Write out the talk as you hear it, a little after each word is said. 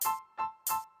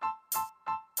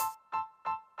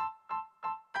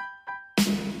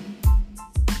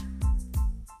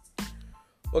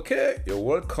Okay, you're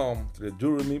welcome to the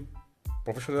Durumi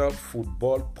Professional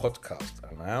Football Podcast,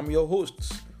 and I am your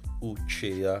host,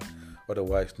 Ucheya,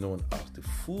 otherwise known as the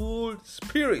Full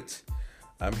Spirit.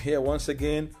 I'm here once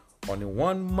again on a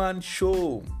one-man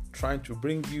show, trying to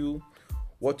bring you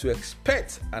what to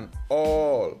expect and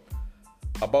all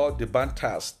about the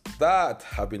banters that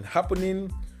have been happening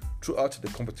throughout the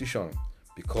competition,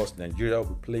 because Nigeria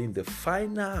will be playing the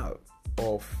final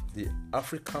of the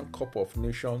African Cup of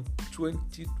Nations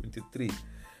 2023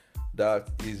 that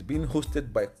is being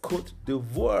hosted by Cote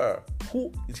d'Ivoire, who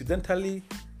incidentally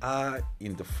are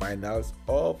in the finals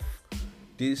of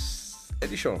this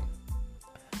edition.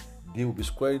 They will be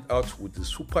squaring out with the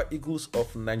Super Eagles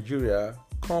of Nigeria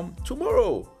come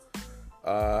tomorrow.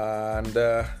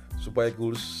 And Super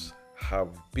Eagles have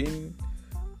been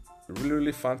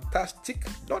really fantastic,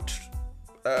 not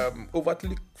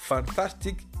overtly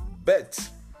fantastic, but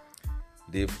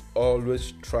they've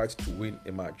always tried to win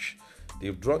a match.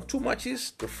 They've drawn two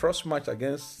matches. The first match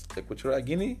against Equatorial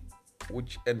Guinea,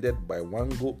 which ended by one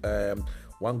goal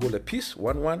apiece,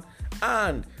 1-1,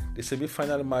 and the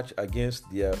semi-final match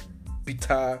against their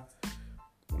bitter,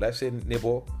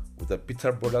 neighbor, with the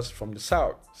bitter brothers from the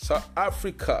South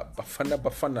Africa,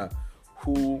 Bafana,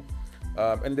 who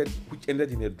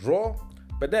ended in a draw.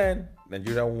 But then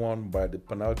Nigeria won by the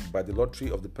lottery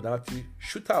of the penalty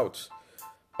shootout.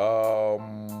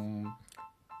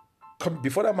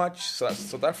 Before that match,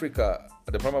 South Africa,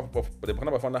 the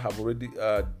Bafana have already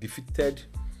defeated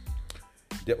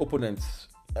their opponents,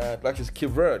 that is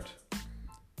Cape Verde,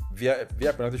 via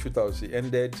penalty shootout. He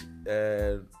ended.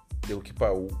 The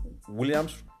goalkeeper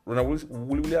Ronald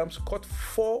Williams caught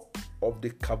 4 of the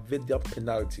Cape Verdean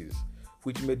penalties,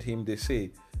 which made him, they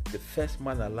say, the first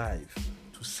man alive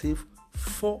to save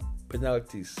 4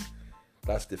 penalties.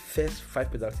 That's the first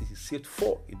 5 penalties he saved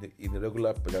 4 in the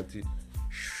regular penalty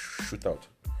shootout.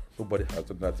 Nobody has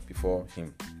done that before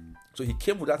him. So he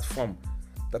came with that form,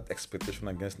 that expectation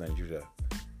against Nigeria.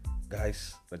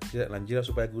 Guys, Nigeria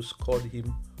Super Eagles scored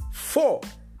him 4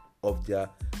 of their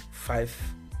 5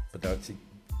 penalty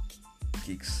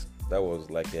kicks. That was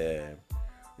like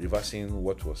reversing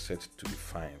what was set to be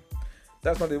fine.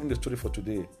 That's not even the story for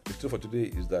today. The story for today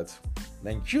is that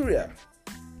Nigeria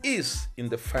is in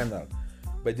the final,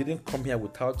 but didn't come here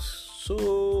without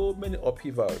so many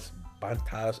upheavals,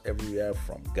 banters everywhere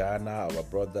from Ghana, our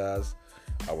brothers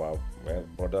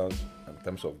in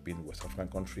terms of being West African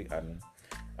country, and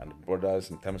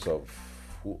brothers in terms of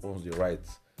who owns the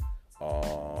rights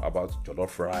about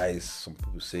jollof rice. Some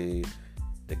people say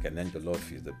the Ghanaian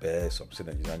jollof is the best, some say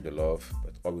Nigerian jollof,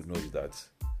 but all we know is that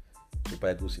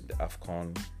Super Eagles in the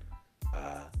Afcon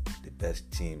are the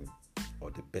best team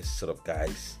or the best set of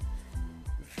guys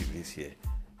this year.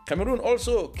 Cameroon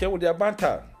also came with their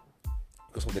banter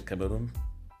because of the Cameroon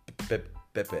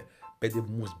pepper. But the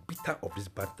most bitter of these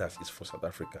banters is for South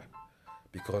Africa,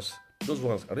 because those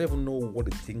ones, I don't even know who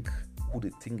they think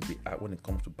they are when it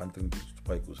comes to bantering the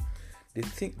Super Eagles.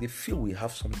 They feel we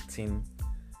have something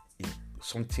we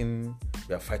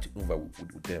are fighting over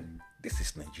with them. This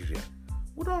is Nigeria.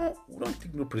 We don't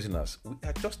take no prisoners. We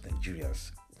are just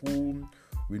Nigerians who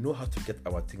we know how to get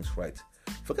our things right.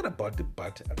 Forget about the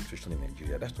bad administration in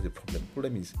Nigeria. That's not the problem. The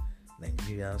problem is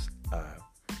Nigerians are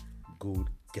goal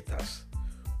getters.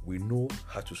 We know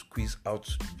how to squeeze out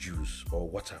juice or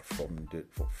water from the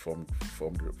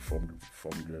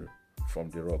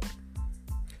rock.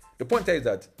 The point is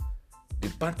that the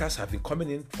banters have been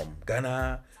coming in from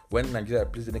Ghana. When Nigeria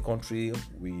plays in a country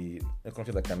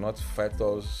that cannot fight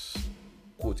us,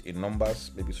 quote, in numbers,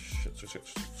 maybe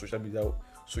social media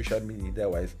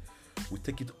wise, we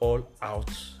take it all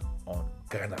out on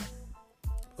Ghana,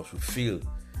 because we feel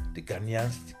the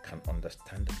Ghanaians can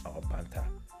understand our banter.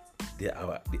 They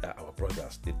are our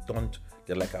brothers.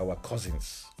 They're like our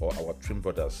cousins or our twin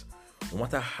brothers. No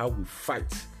matter how we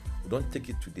fight, we don't take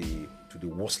it to the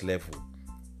worst level.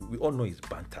 We all know it's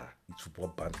banter. It's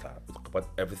football banter. We talk about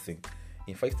everything.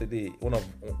 In fact, today,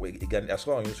 I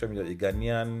saw on social media, a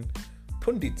Ghanaian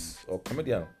pundit or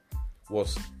comedian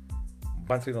was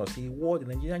bantering us. He wore the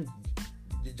Nigerian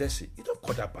jersey. You don't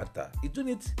call that banter. He's doing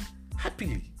it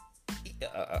happily.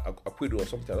 Akwedo or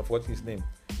something. I forgot his name.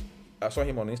 I saw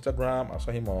him on Instagram. I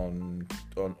saw him on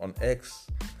X,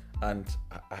 and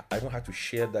I even had to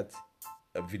share that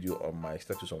video on my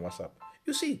status on WhatsApp.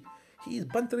 You see, he is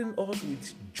bantering us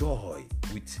with joy.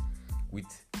 It's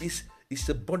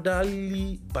a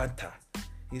brotherly banter.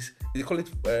 They call it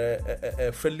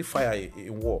friendly fire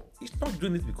in war. He's not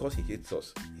doing it because he hates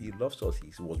us. He loves us.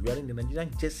 He was wearing the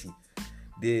Nigerian jersey,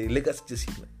 the legacy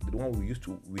jersey, the one we used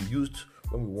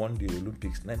when we won the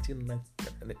Olympics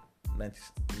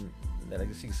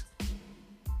 1996.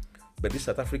 But these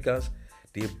South Africans,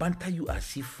 they banter you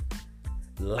as if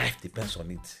life depends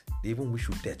on it. They even wish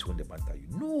you death when they banter you.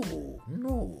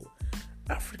 No.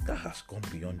 Africa has gone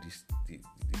beyond this stage.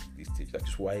 That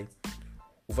is why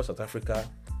over South Africa,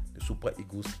 the Super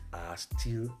Eagles are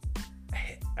still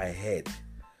ahead,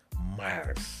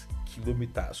 miles,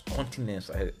 kilometers, continents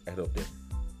ahead of them.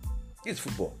 It's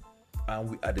football, and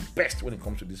we are the best when it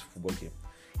comes to this football game.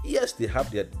 Yes, they have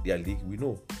their league. We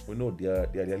know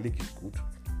their league is good.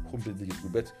 Home league is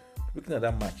good, but looking at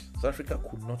that match, South Africa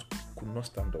could not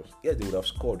stand us. Yes, they would have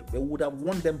scored. They would have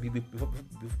won them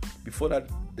before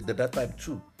that time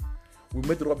too. We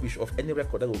made rubbish of any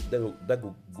record that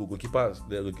goalkeeper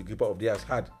of theirs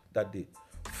had that day.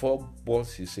 4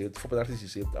 balls he saved, 4 penalties he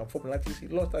saved, and 4 penalties he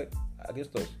lost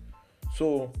against us.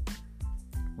 So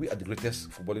we are the greatest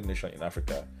footballing nation in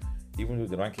Africa, even though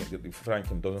the FIFA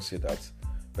ranking doesn't say that.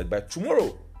 But by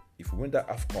tomorrow, if we win that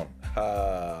Afcon,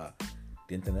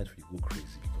 the internet will go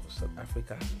crazy, because South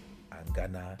Africa and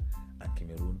Ghana and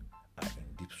Cameroon are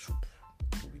in deep soup.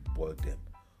 So we boil them,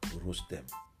 roast them,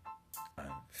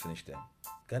 and finish them.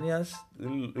 Ghanaians, the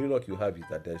real luck you have is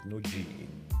that there's no G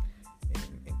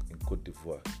in Cote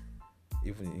d'Ivoire.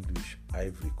 Even in English,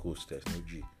 Ivory Coast, there's no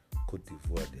G. Cote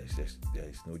d'Ivoire, there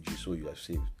is no G, so you are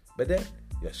safe. But then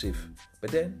you are safe.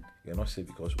 But then you are not safe,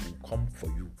 because we will come for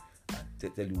you and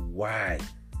tell you why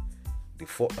the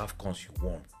 4 Afcons you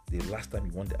won. The last time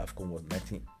you won the Afcon was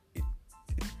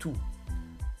 1982.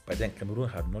 But then Cameroon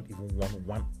had not even won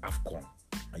 1 Afcon,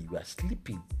 and you are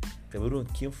sleeping. Cameroon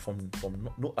came from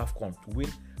no Afcon to win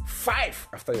 5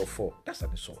 after your 4. That's an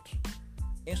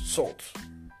insult.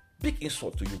 Big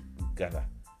insult to you, Ghana.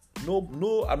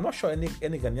 No, I'm not sure any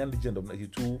Ghanaian legend of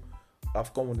 92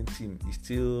 Afcon winning team is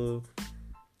still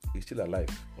alive.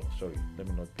 Oh, sorry, let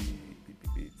me not be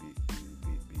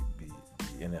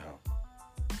anyhow.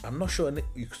 I'm not sure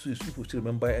people still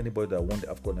remember anybody that won the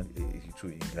Afcon in 82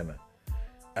 in Ghana.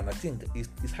 And I think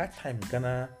it's high time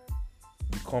Ghana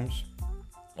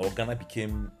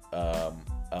became an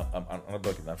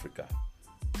underdog in Africa.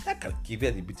 That can give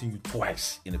you beating you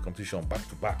twice in a competition back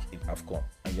to back in Afcon,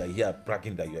 and you are here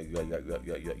bragging that you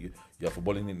are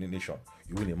footballing in the nation.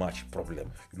 You win a match,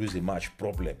 problem. You lose a match,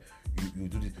 problem. You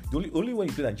do this. The only when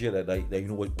you play Nigeria that you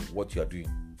know what you are doing,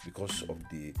 because of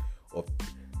the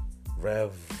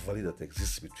rivalry that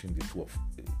exists between the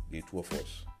two of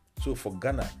us. So for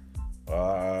Ghana,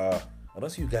 I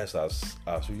don't see you guys as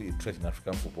really a threat in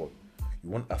African football. You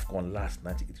won Afcon last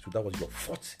 1982. That was your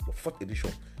fourth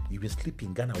edition. You've been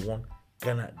sleeping. Cameroon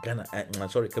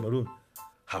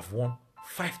have won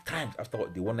 5 times after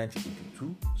they won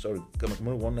 1982. Sorry,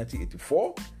 Cameroon won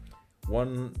 1984,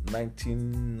 won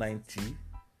 1990,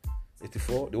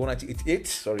 84. They won 1988.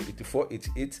 Sorry, 84,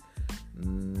 88,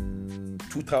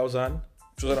 2000,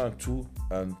 2002,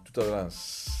 and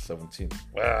 2017.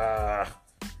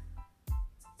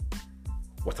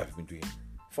 What have you been doing?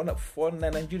 For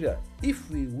Nigeria, if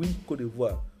we win Cote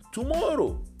d'Ivoire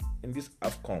tomorrow in this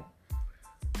Afcon,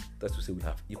 that's to say we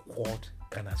have equaled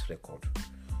Ghana's record.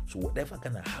 So whatever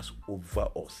Ghana has over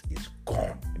us is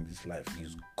gone in this life.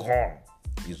 It's gone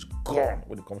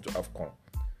when it comes to Afcon.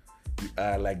 We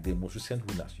are like the most recent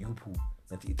winners, Europe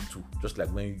 1982. Just like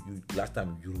when last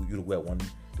time Uruguay won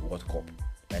the World Cup,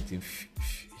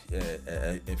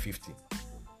 1950.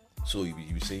 So you'll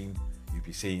be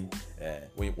saying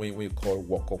when you call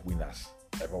World Cup winners,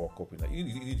 ever World Cup winners,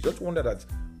 you just wonder that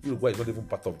Uruguay is not even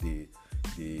part of the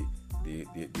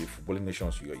footballing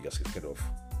nations you're scared of.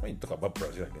 When you talk about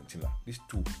Brazil and Argentina, these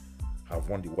two have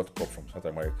won the World Cup from South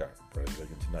America. Brazil,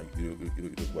 Argentina,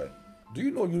 Uruguay. Do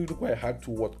you know Uruguay had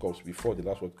 2 World Cups before the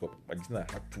last World Cup? Argentina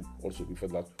had 2 also before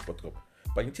the last World Cup.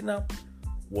 But Argentina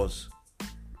was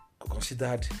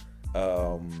considered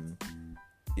a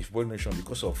football nation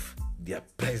because of their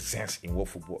presence in world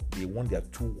football. They won their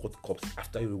 2 World Cups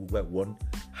after Uruguay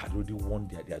had already won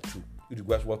their 2.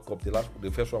 Uruguay's World Cup,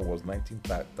 the first one was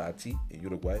 1930 in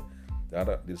Uruguay.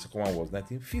 The second one was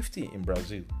 1950 in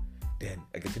Brazil. Then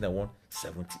Argentina won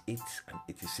 78 and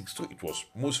 86. So it was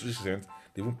most recent.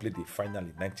 They even played the final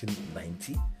in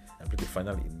 1990 and played the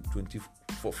final in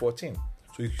 2014.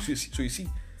 So you see,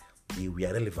 they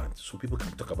were relevant. So people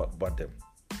can talk about them.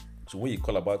 So when you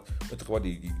talk about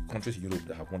the countries in Europe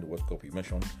that have won the World Cup, you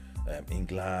mentioned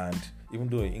England. Even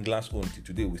though England's own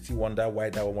today, we still wonder why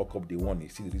that World Cup they won.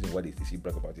 It's still the reason why they still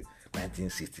brag about it.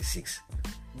 1966.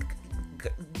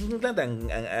 England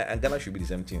and Ghana should be the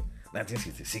same thing.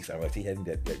 1966, and we're still hearing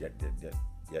their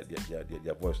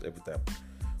voice every time.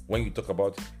 When you talk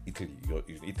about Italy,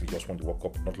 Italy just won the World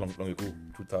Cup not long ago,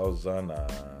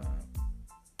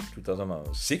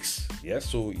 2006. Yes,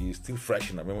 so it's still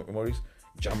fresh in our memories.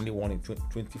 Germany won in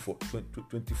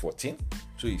 2014,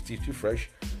 so it's still fresh.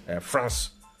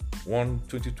 France won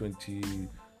 2020,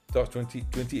 that was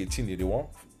 2018. They won.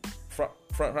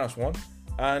 France won,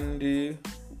 and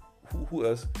who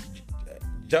else?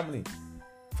 Germany,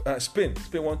 Spain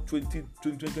won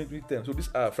 2010. So these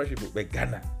are fresh people. But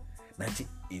Ghana,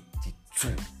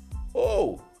 1982.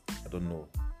 Oh, I don't know.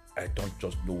 I don't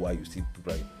just know why you see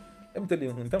people like. Let me tell you,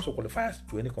 in terms of qualifiers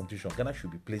to any competition, Ghana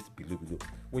should be placed below.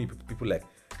 When you people like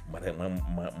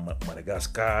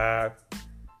Madagascar,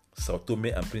 Sao Tome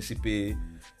and Principe,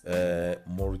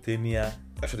 Mauritania,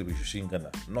 that's what we should see in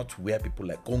Ghana. Not where people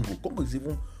like Congo. Congo is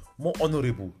even more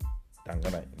honorable than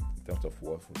Ghana in terms of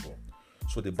world football.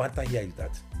 So the banter here is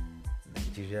that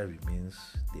Nigeria remains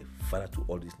the father to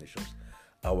all these nations.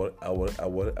 Our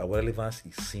relevance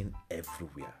is seen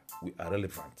everywhere. We are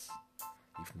relevant,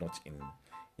 if not in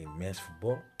men's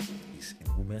football, is in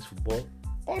women's football,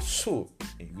 also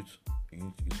in youth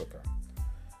soccer.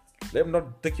 Let me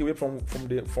not take away from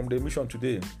the mission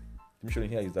today. The mission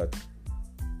here is that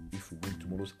if we win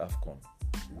tomorrow's Afcon,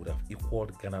 we would have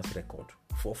equaled Ghana's record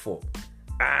 4-4,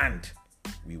 and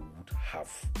we would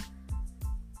have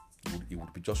it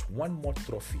would be just one more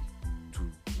trophy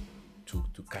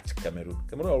to catch Cameroon.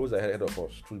 Cameroon always ahead of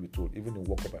us, truth be told. Even in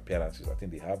World Cup appearances, I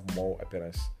think they have more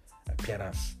appearances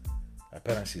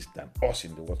than us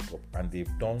in the World Cup, and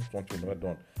they've done something we've never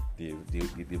done.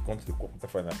 They've gone to the quarter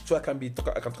final. So I can talk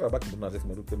about Cameroon as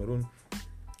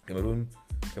Cameroon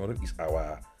is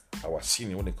our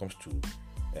senior when it comes to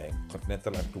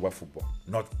continental and global football.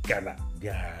 Not Ghana. They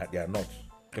are not.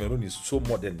 Cameroon is so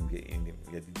modern in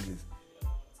their details,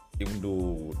 even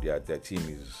though their team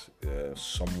is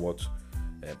somewhat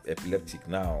epileptic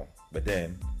now. But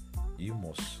then you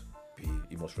must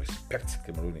respect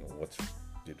Cameroon in what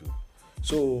they do.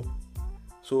 So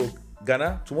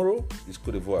Ghana tomorrow is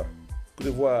Cote d'Ivoire. Cote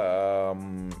d'Ivoire,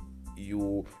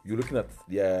 you're looking at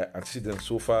their antecedents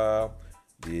so far.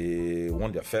 They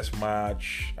won their first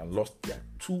match and lost their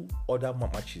two other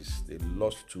matches. They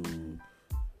lost to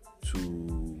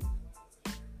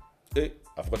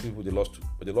I've forgotten who they lost to,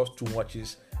 but they lost two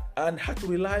matches and had to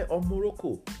rely on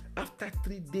Morocco. After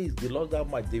 3 days, they lost that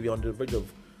match. They were on the verge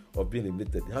of being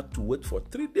eliminated. They had to wait for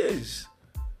 3 days.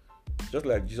 Just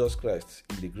like Jesus Christ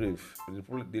in the grave.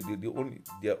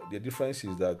 The difference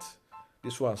is that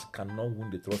these ones cannot win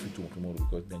the trophy tomorrow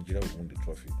because Nigeria will win the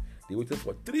trophy. They waited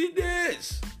for 3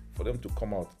 days for them to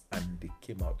come out, and they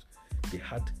came out. They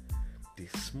had the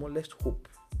smallest hope.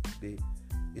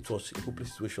 It was a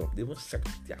hopeless situation. They even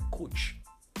sacked their coach.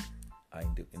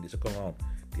 And in the second round,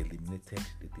 they eliminated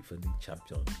the defending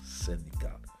champion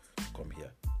Senegal to come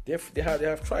here. They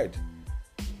have tried,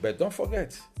 but don't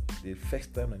forget, the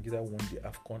first time Nigeria won the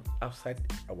Afcon outside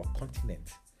our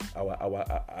continent,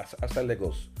 outside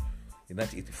Lagos, in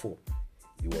 1984,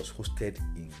 it was hosted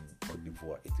in Cote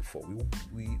d'Ivoire. 84.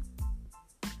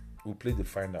 We played the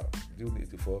final. During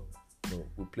 84, no,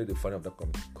 we played the final of that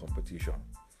competition.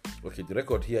 Okay, the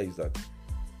record here is that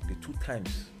the two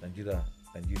times Nigeria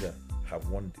have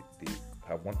won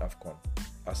Afcon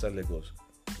outside Lagos,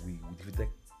 we defeated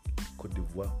Cote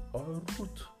d'Ivoire en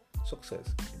route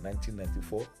success. In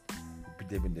 1994, we beat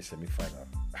them in the semi-final.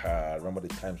 I remember the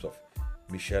times of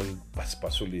Michel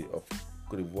Baspassoli of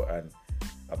Cote d'Ivoire and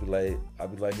Abdoulaye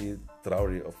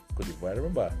Traoré of Cote d'Ivoire.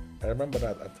 I remember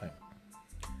that at that time.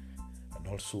 And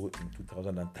also in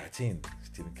 2013,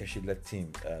 Stephen Keshi led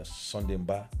team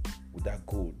Sondemba with that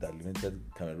goal that eliminated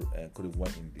Cote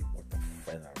d'Ivoire in the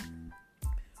quarter-final.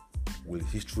 Will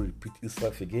history repeat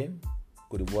itself again?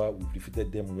 Cote d'Ivoire, we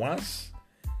defeated them once.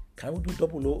 Can we do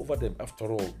double O over them?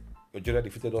 After all, Nigeria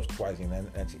defeated us twice in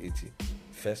 1980.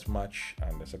 First match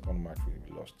and the second match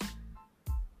we lost.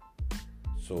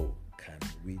 So can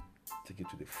we take it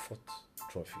to the fourth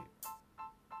trophy?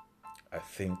 I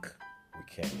think we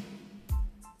can.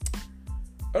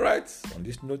 All right. On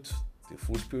this note, the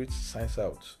Full Spirit signs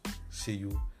out. See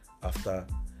you after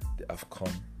the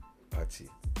Afcon party.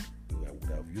 We would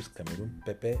have used Cameroon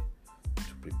pepper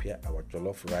to prepare our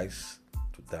jollof rice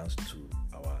to dance to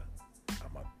our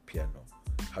piano.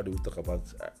 How do we talk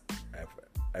about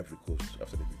Ivory Coast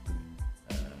after the victory?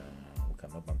 We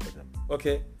cannot banter them.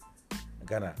 Okay,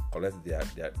 Ghana collect their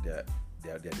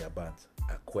band.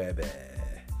 Akwebe.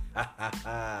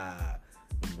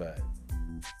 Goodbye.